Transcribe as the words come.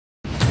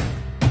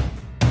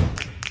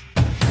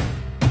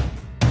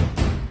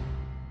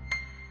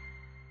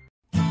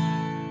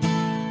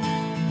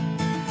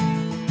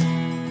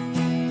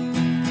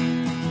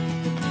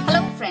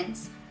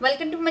friends,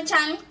 welcome to my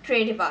channel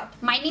Creative Art.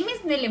 My name is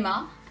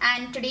Nilima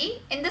and today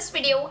in this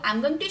video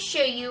I'm going to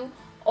show you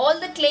all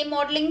the clay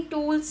modeling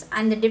tools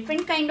and the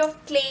different kind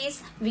of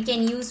clays we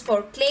can use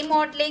for clay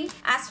modeling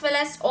as well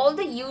as all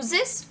the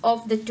uses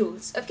of the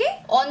tools.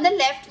 Okay, on the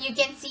left you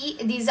can see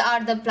these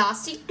are the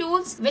plastic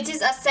tools, which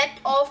is a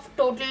set of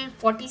total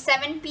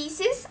 47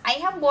 pieces. I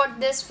have bought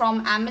this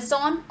from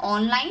Amazon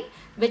online,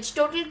 which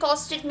total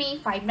costed me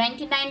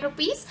 599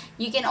 rupees.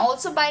 You can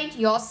also buy it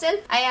yourself.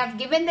 I have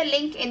given the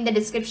link in the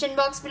description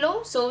box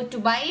below. So to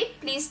buy it,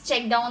 please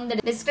check down the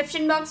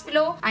description box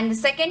below. And the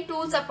second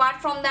tools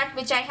apart from that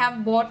which I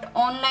have bought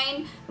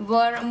online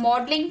were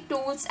modeling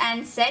tools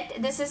and set.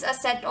 This is a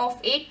set of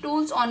 8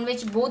 tools on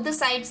which both the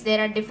sides there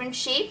are different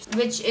shapes,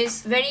 which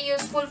is very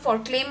useful for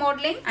clay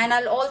modeling. And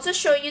I'll also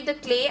show you the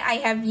clay I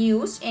have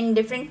used in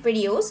different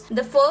videos.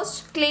 The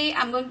first clay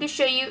I'm going to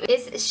show you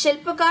is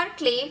Shilpakar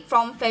clay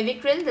from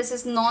Fevicryl. This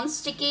is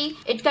non-sticky.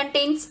 It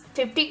contains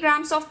 50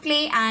 grams of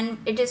clay and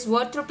it is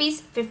worth rupees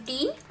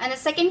 15. And the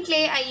second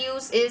clay I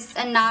use is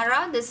a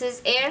Nara. This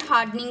is air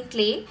hardening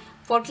clay.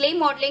 For clay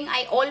modeling,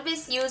 I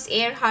always use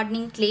air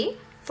hardening clay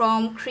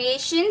from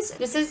Creations.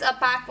 This is a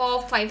pack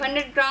of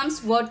 500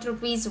 grams worth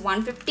rupees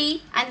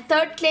 150. And the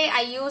third clay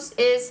I use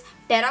is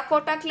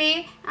terracotta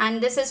clay, and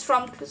this is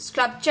from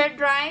Sculpture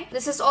Dry.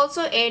 This is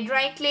also air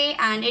dry clay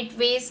and it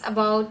weighs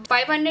about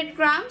 500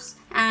 grams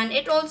and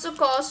it also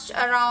costs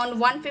around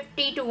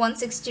 150 to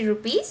 160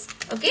 rupees.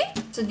 Okay,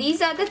 so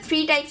these are the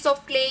 3 types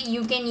of clay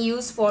you can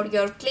use for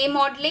your clay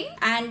modeling,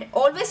 and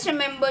always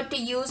remember to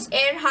use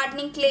air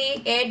hardening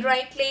clay, air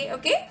dry clay.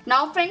 Okay,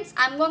 now friends,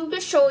 I'm going to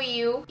show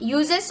you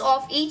uses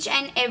of each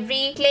and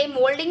every clay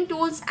molding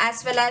tools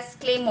as well as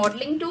clay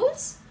modeling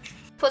tools.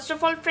 First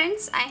of all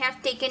friends, I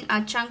have taken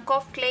a chunk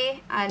of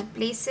clay. I'll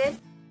place it.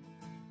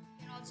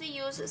 You can also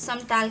use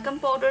some talcum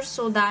powder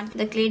so that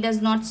the clay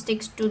does not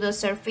stick to the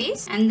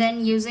surface. And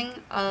then using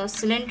a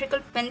cylindrical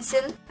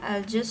pencil,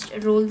 I'll just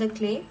roll the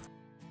clay.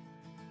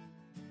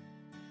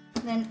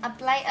 Then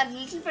apply a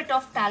little bit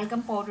of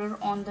talcum powder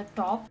on the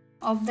top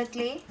of the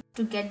clay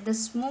to get the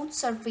smooth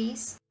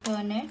surface.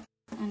 Turn it.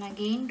 And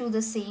again do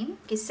the same.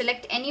 Okay,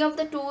 select any of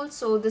the tools.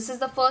 So this is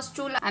the first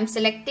tool I'm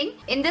selecting.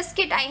 In this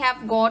kit I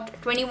have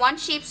got 21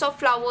 shapes of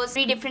flowers,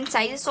 3 different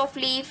sizes of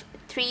leaf,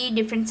 3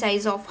 different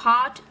sizes of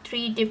heart,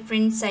 3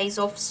 different sizes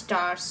of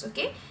stars.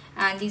 Okay,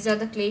 and these are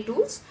the clay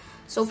tools.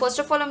 So first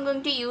of all I'm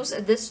going to use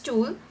this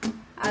tool.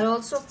 I'll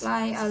also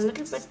apply a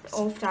little bit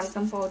of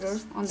talcum powder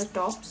on the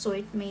top so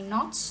it may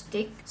not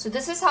stick. So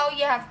this is how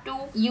you have to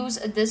use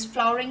this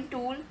flowering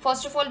tool.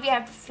 First of all we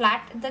have to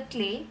flat the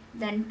clay,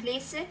 then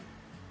place it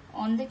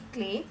on the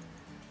clay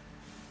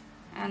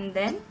and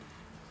then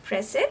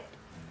press it,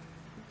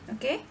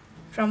 okay,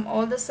 from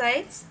all the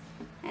sides,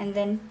 and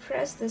then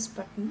press this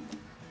button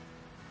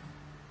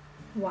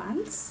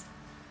once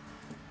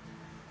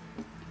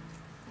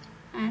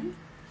and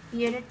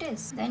here it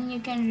is. Then you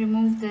can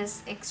remove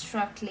this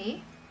extra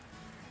clay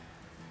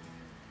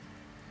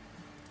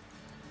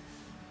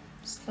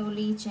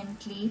slowly,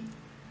 gently.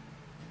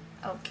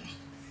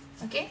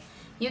 Okay,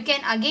 you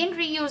can again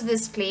reuse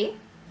this clay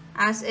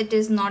as it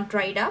is not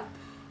dried up.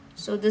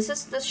 So this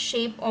is the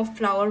shape of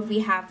flower we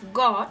have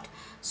got.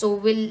 So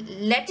we'll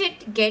let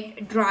it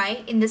get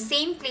dry in the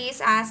same place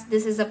as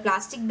this is a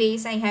plastic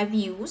base I have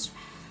used.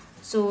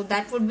 So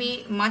that would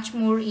be much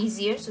more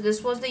easier. So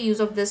this was the use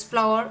of this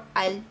flower.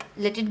 I'll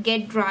let it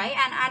get dry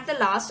and at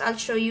the last I'll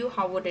show you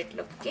how would it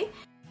look. Okay,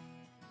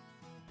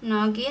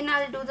 now again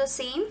I'll do the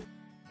same.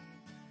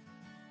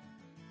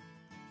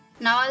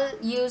 Now I'll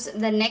use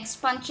the next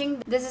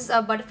punching. This is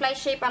a butterfly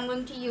shape I'm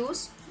going to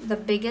use, the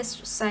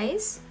biggest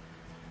size.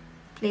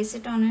 Place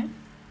it on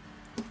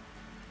it,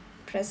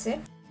 press it.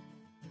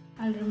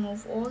 I'll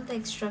remove all the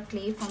extra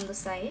clay from the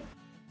side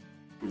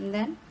and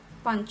then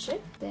punch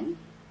it, then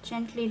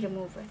gently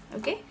remove it.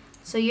 Okay,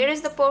 so here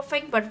is the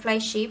perfect butterfly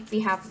shape we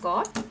have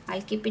got.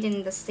 I'll keep it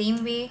in the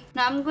same way.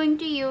 Now I'm going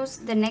to use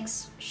the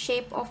next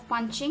shape of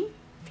punching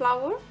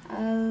flower.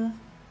 I'll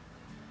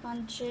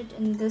punch it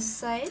in this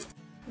side.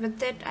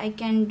 With it I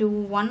can do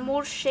one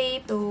more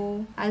shape,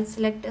 so I'll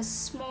select a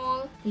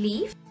small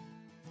leaf.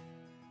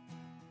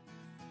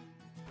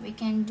 We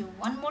can do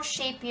one more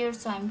shape here,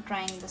 so I'm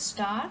trying the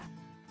star.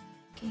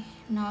 Okay,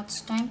 now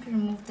it's time to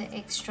remove the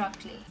extra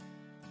clay.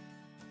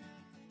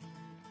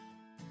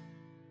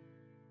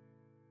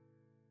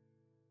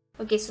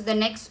 Okay, so the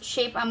next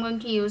shape I'm going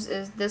to use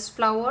is this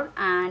flower,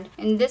 and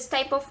in this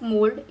type of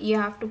mold you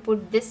have to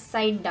put this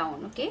side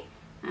down. Okay,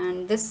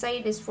 and this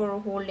side is for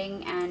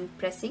holding and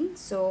pressing.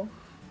 So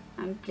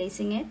I'm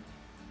placing it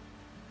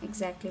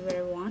exactly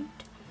where I want.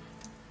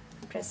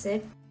 Press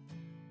it.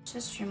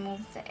 Just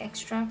remove the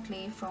extra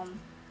clay from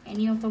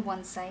any of the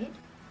one side.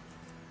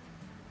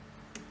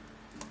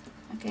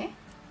 Okay,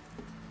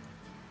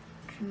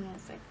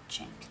 remove it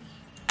gently.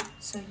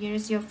 So here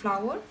is your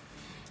flower.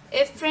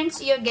 If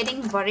friends you're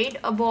getting worried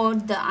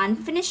about the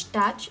unfinished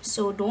touch,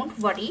 so don't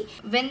worry.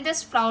 When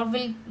this flower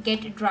will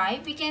get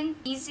dry, we can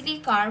easily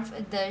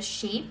carve the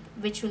shape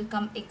which will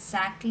come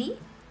exactly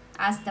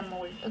as the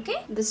mold.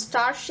 Okay, the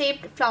star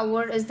shaped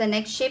flower is the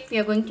next shape we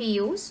are going to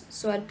use.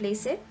 So I'll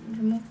place it,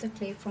 remove the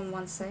clay from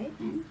one side,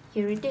 and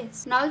here it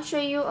is. Now I'll show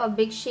you a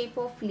big shape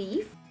of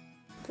leaf.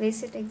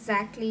 Place it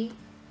exactly,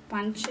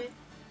 punch it,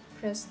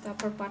 press the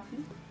upper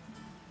button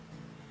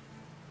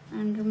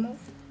and remove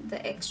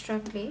the extra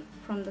clay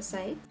from the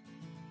side.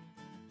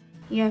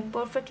 You have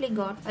perfectly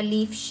got a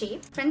leaf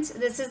shape. Friends,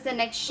 this is the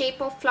next shape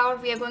of flower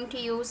we are going to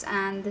use,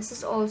 and this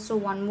is also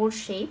one more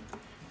shape.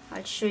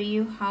 I'll show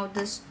you how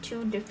these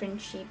two different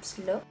shapes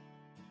look.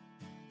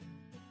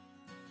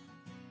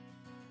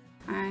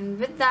 And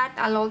with that,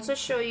 I'll also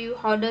show you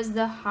how does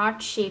the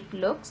heart shape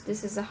looks.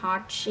 This is a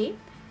heart shape.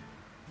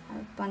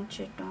 I'll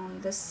punch it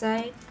on this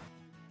side.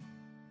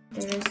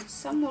 There is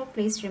some more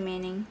place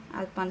remaining.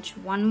 I'll punch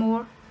one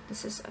more.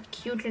 This is a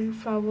cute little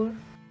flower.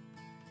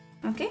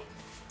 Okay.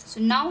 So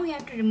now we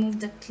have to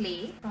remove the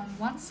clay. From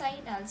one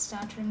side, I'll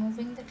start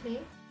removing the clay.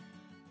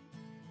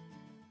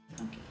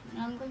 Okay,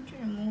 now I'm going to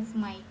remove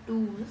my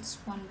tools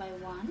one by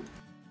one.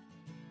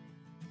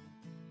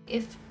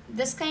 If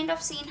this kind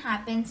of scene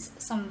happens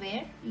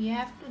somewhere, you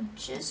have to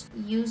just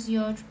use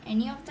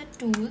any of the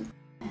tool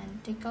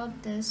and take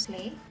out this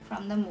clay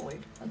from the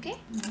mold. Okay,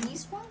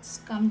 these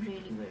ones come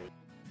really very.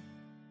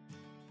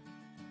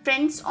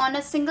 Friends, on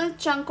a single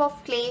chunk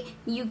of clay,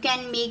 you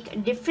can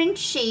make different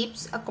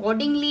shapes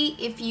accordingly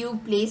if you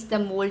place the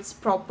molds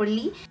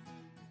properly.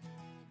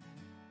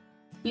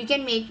 You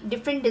can make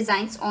different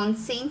designs on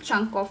same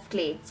chunk of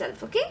clay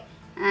itself, okay?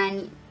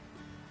 And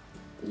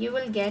you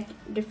will get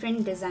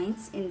different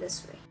designs in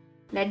this way.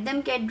 Let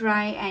them get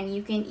dry and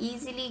you can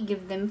easily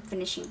give them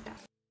finishing touch.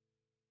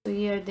 So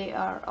here they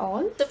are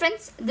all. So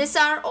friends, these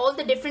are all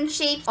the different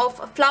shapes of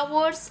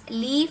flowers,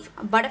 leaf,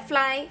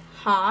 butterfly,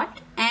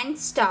 heart and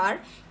star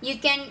you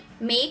can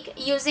make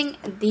using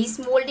these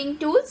molding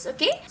tools.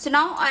 Okay, so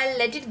now I'll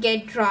let it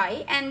get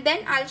dry and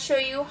then I'll show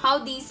you how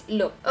these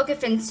look. Okay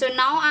friends, so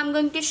now I'm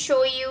going to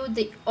show you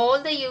all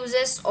the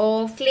uses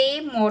of clay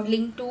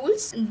modeling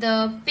tools.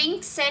 The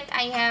pink set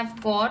I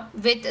have got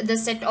with the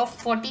set of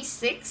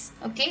 46.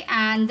 Okay,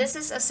 and this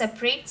is a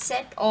separate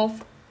set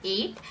of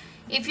 8.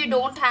 If you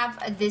don't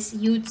have this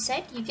huge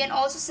set, you can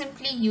also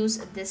simply use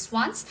this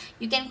ones.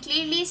 You can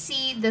clearly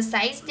see the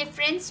size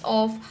difference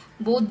of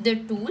both the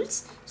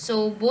tools,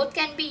 so both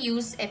can be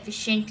used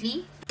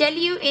efficiently. Tell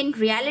you in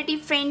reality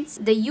friends,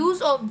 the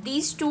use of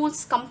these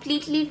tools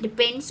completely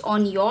depends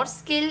on your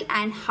skill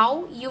and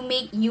how you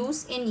make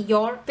use in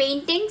your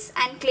paintings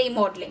and clay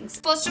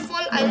modelings. First of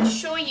all, I'll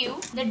show you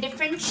the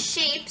different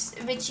shapes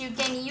which you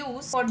can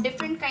use for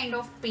different kind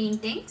of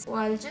paintings. So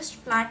I'll just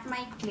flat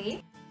my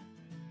clay,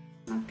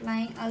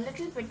 applying a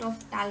little bit of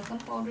talcum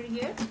powder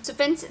here. So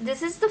friends,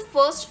 this is the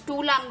first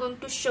tool I'm going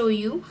to show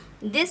you.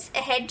 This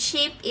head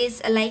shape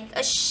is like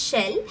a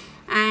shell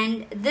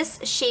and this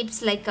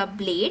shapes like a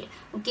blade.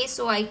 Okay,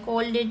 so I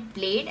called it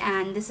blade,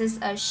 and this is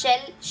a shell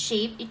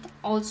shape. It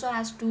also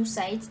has two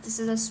sides. This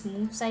is a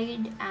smooth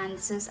side and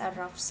this is a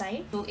rough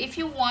side. So if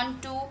you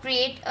want to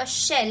create a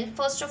shell,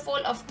 first of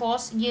all, of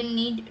course, you'll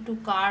need to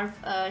carve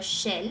a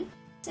shell.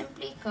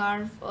 Simply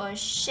carve a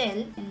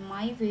shell in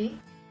my way.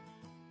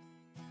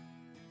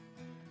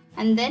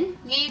 And then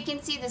here you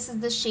can see this is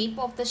the shape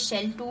of the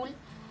shell tool.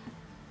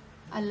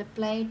 I'll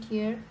apply it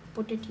here,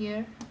 put it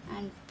here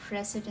and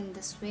press it in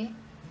this way,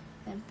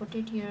 then put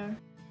it here.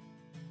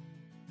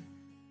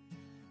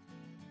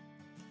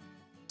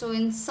 So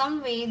in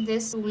some way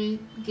this tool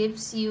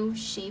gives you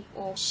shape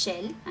of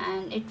shell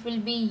and it will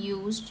be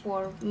used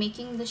for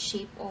making the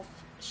shape of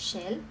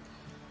shell.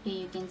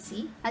 Here you can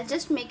see. I'll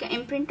just make an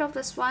imprint of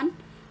this one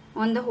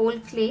on the whole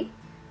clay,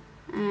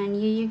 and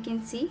here you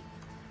can see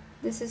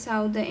this is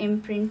how the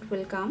imprint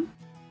will come.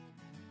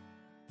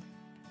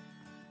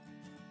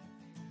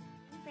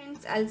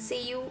 Friends, I'll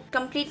say you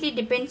completely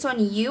depends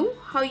on you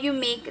how you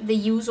make the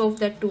use of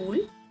the tool.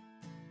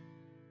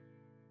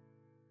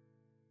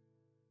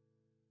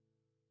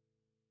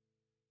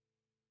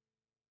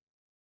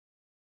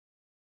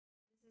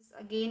 This is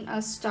again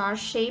a star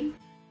shape.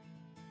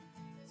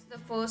 This is the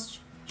first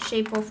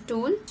shape of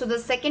tool. So the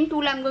second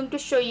tool I'm going to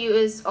show you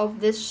is of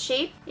this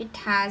shape. It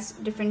has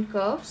different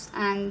curves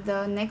and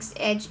the next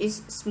edge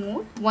is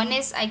smooth. One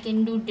is I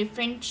can do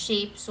different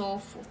shapes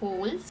of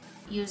holes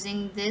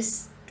using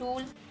this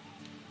tool,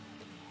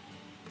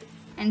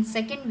 and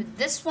second with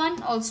this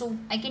one also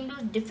I can do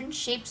different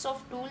shapes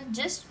of tool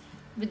just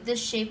with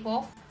this shape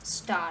of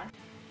star.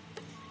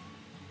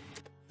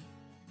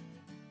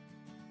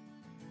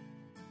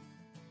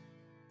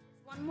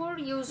 One more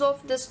use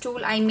of this tool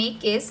I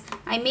make is,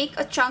 I make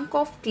a chunk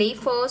of clay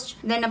first,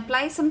 then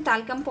apply some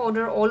talcum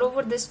powder all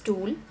over this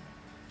tool,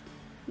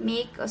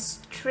 make a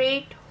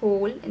straight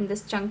hole in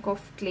this chunk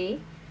of clay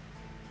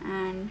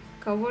and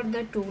cover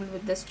the tool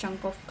with this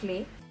chunk of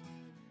clay.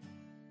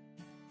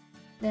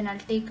 Then I'll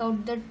take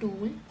out the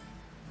tool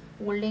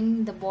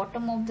holding the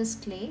bottom of this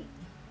clay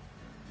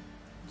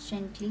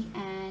gently,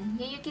 and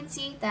here you can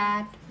see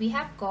that we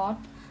have got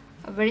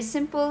a very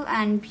simple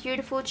and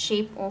beautiful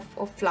shape of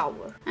a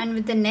flower. And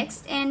with the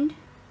next end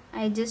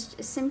I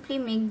just simply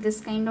make this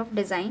kind of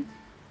design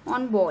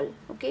on ball.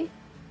 Okay,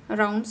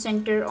 round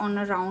center on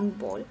a round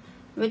ball,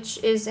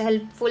 which is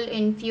helpful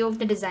in few of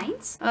the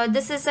designs.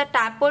 This is a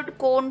tapered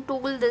cone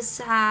tool. This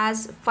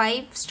has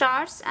 5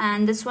 stars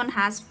and this one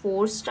has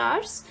 4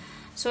 stars.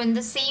 So in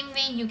the same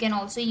way you can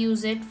also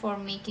use it for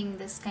making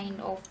this kind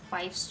of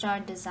 5-star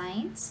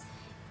designs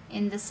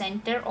in the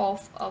center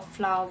of a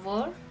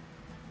flower,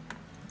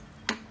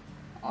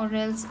 or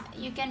else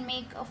you can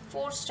make a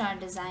 4-star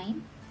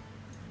design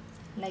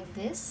like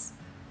this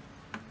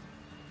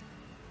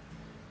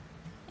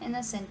in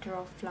the center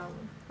of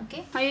flower.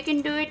 Okay, how you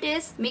can do it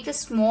is make a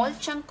small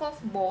chunk of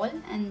ball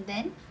and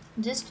then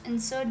just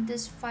insert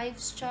this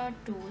 5-star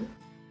tool.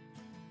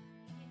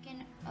 You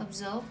can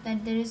observe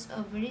that there is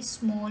a very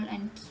small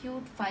and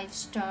cute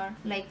 5-star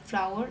like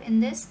flower in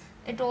this.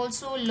 It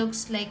also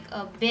looks like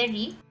a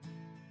berry.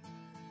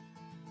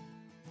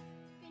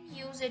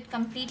 Use it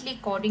completely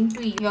according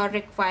to your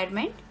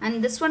requirement.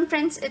 And this one,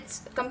 friends,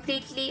 it's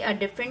completely a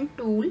different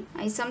tool.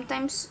 I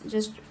sometimes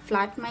just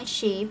flat my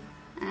shape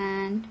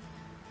and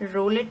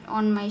roll it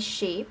on my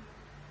shape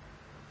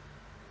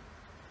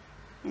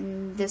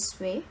in this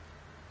way.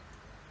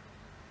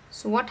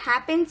 So what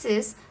happens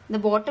is the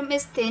bottom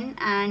is thin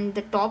and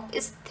the top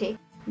is thick.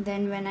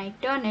 Then when I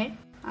turn it,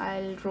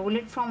 I'll roll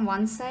it from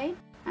one side,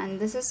 and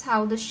this is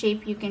how the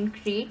shape you can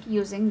create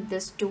using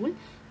this tool.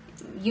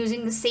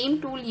 Using the same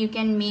tool you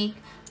can make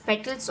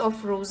petals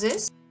of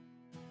roses,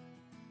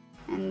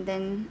 and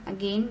then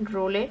again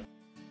roll it.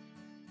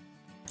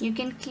 You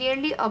can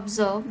clearly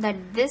observe that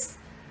this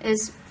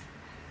is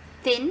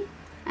thin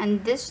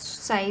and this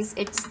size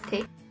it's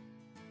thick.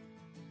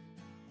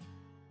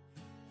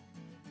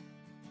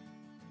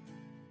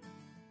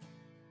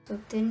 So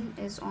thin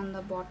is on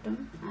the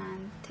bottom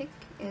and thick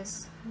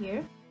is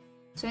here.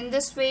 So in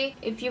this way,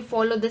 if you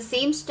follow the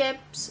same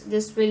steps,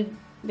 this will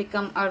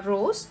become a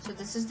rose. So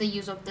this is the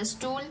use of this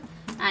tool,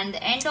 and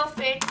the end of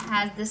it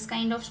has this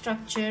kind of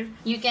structure.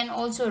 You can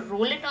also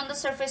roll it on the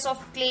surface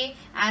of clay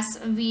as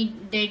we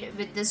did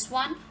with this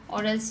one,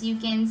 or else you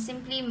can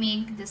simply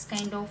make this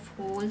kind of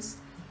holes,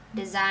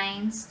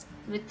 designs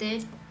with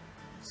it,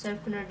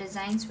 circular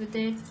designs with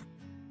it.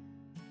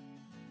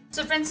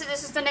 So friends,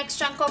 this is the next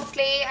chunk of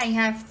clay I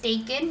have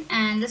taken,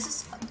 and this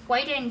is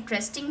quite an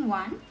interesting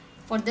one.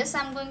 For this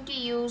I'm going to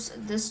use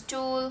this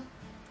tool.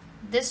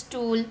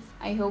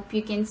 I hope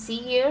you can see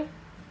here.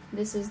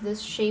 This is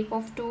this shape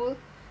of tool,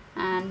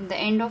 and the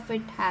end of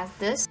it has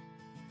this.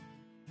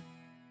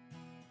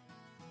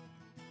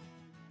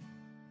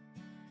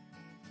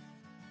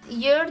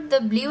 Here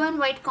the blue and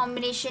white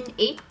combination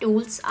 8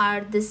 tools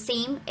are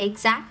the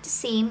exact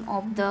same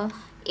of the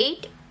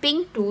 8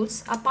 pink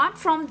tools. Apart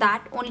from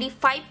that, only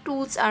 5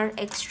 tools are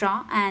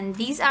extra, and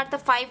these are the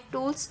 5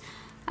 tools.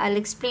 I'll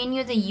explain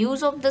you the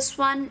use of this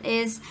one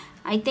is,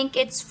 I think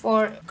it's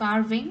for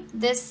carving.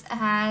 This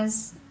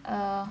has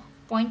a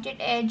pointed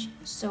edge,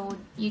 so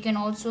you can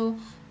also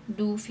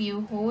do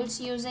few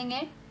holes using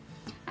it.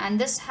 And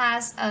this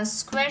has a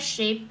square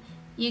shape.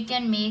 You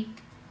can make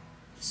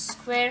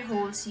square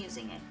holes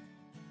using it.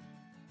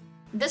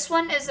 This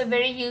one is a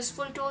very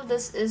useful tool.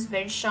 This is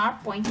very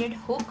sharp pointed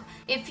hook.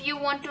 If you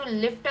want to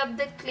lift up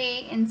the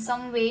clay in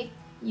some way,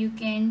 you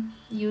can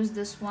use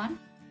this one.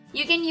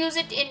 You can use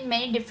it in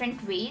many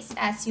different ways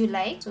as you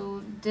like.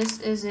 So this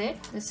is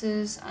it. This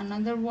is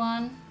another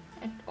one.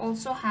 It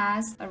also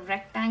has a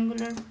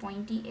rectangular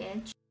pointy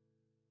edge.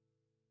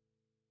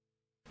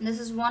 This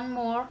is one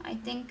more. I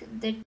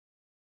think that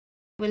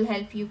will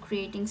help you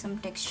creating some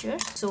texture.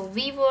 So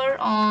we were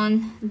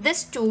on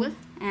this tool,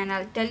 and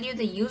I'll tell you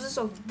the uses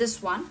of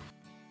this one.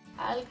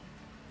 I'll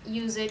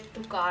use it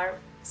to carve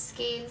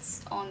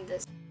scales on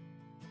this.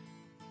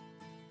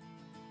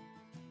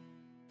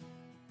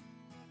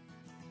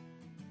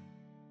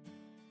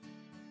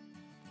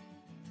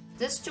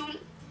 This tool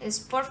is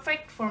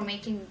perfect for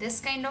making this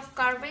kind of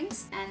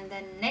carvings. And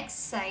then next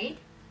side,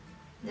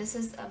 this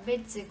is a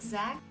bit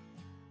zigzag.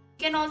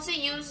 You can also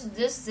use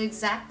this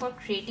zigzag for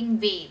creating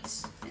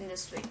waves in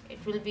this way.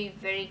 It will be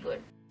very good.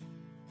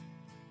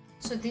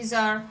 So these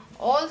are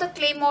all the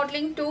clay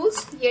modeling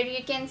tools. Here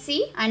you can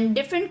see, and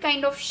different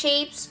kind of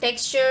shapes,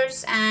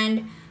 textures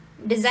and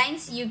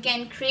designs you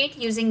can create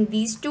using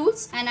these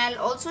tools. And I'll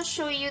also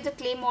show you the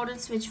clay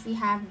models which we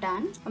have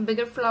done. A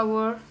bigger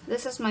flower.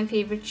 This is my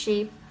favorite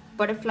shape.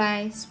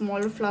 Butterfly,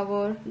 smaller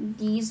flower.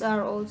 These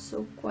are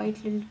also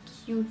quite little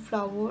cute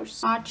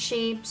flowers. Heart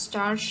shape,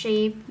 star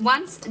shape.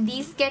 Once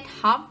these get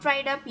half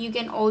dried up, you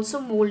can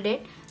also mold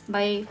it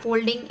by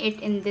folding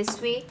it in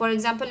this way. For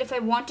example, if I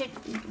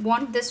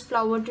want this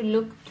flower to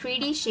look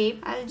 3D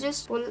shape, I'll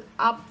just pull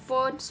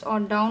upwards or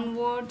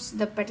downwards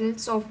the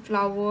petals of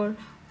flower,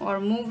 or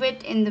move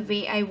it in the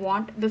way I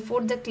want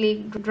before the clay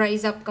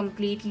dries up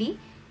completely.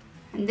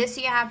 And this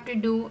you have to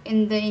do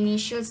in the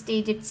initial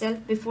stage itself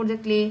before the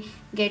clay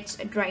gets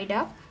dried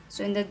up.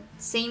 So in the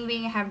same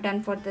way I have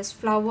done for this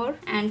flower.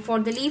 And for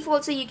the leaf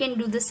also you can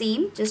do the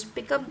same. Just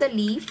pick up the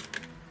leaf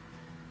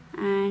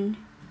and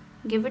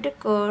give it a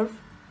curve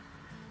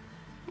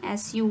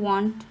as you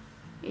want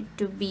it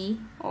to be,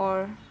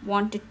 or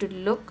want it to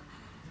look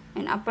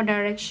in upper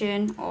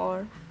direction,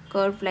 or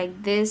curve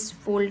like this,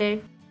 fold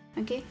it.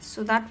 Okay,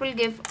 so that will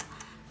give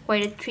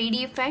quite a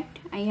 3D effect.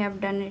 I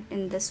have done it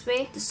in this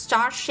way. The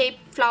star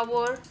shaped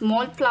flower,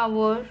 small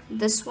flower,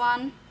 this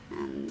one,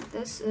 and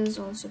this is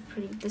also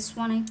pretty. This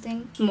one, I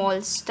think,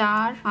 small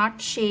star, heart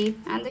shape,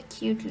 and the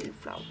cute little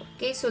flower.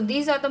 Okay, so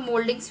these are the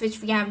moldings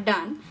which we have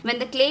done. When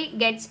the clay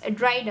gets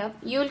dried up,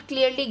 you will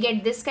clearly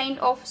get this kind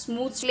of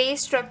smooth clay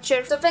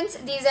structure. So friends,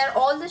 these are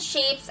all the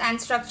shapes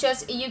and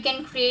structures you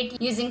can create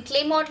using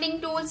clay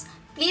modeling tools.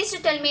 Please do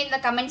tell me in the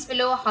comments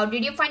below how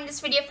did you find this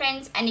video,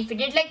 friends, and if you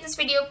did like this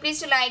video,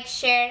 please do like,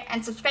 share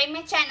and subscribe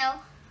my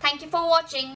channel. Thank you for watching.